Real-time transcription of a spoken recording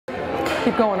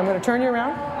Keep going. I'm going to turn you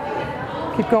around.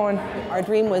 Keep going. Our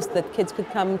dream was that kids could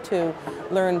come to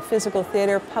learn physical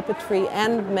theater, puppetry,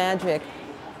 and magic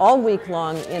all week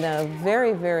long in a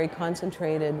very, very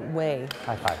concentrated way.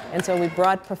 High five. And so we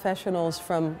brought professionals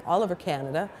from all over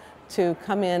Canada to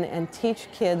come in and teach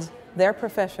kids their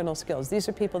professional skills. These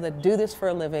are people that do this for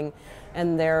a living,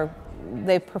 and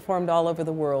they've performed all over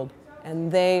the world,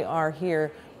 and they are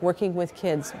here working with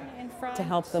kids to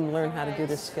help them learn how to do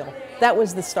this skill. That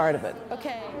was the start of it.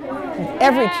 Okay.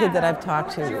 Every kid that I've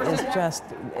talked to is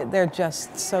they're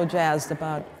just so jazzed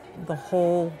about the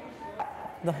whole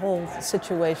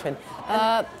situation.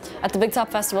 At the Big Top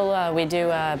Festival, we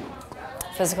do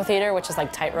physical theater, which is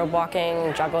like tightrope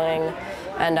walking, juggling,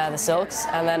 and the silks.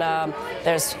 And then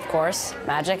there's, of course,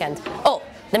 magic and, oh,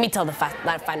 let me tell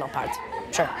that final part.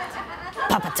 Sure.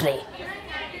 Puppetry.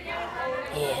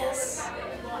 Yes.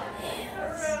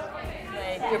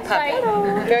 Your puppet.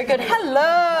 Hello. Very good.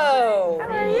 Hello. How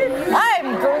are you?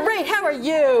 I'm great. How are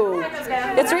you?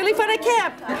 It's really fun at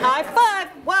camp. High five.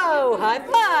 Whoa, high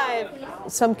five.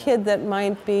 Some kid that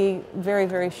might be very,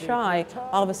 very shy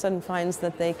all of a sudden finds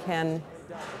that they can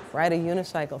ride a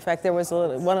unicycle. In fact, there was a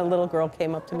little girl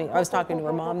came up to me. I was talking to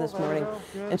her mom this morning,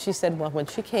 and she said, well, when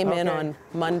she came in on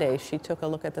Monday, she took a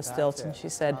look at the stilts, and she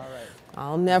said,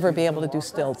 I'll never be able to do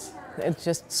stilts. It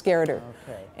just scared her.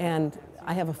 And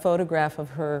I have a photograph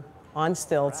of her on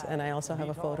stilts, and I also have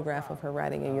a photograph of her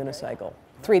riding a unicycle.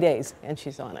 3 days, and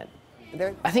she's on it.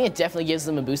 I think it definitely gives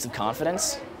them a boost of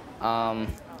confidence,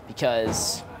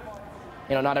 because,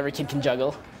 you know, not every kid can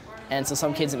juggle. And so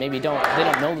some kids that maybe don't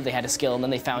know that they had a skill, and then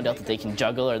they found out that they can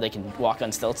juggle or they can walk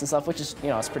on stilts and stuff, which is, you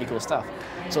know, it's pretty cool stuff.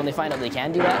 So when they find out they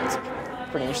can do that, it's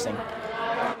pretty interesting.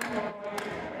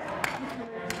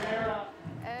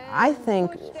 I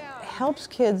think helps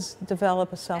kids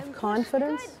develop a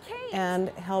self-confidence and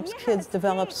helps kids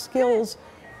develop skills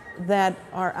that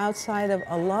are outside of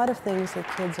a lot of things that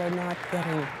kids are not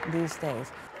getting these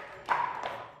days.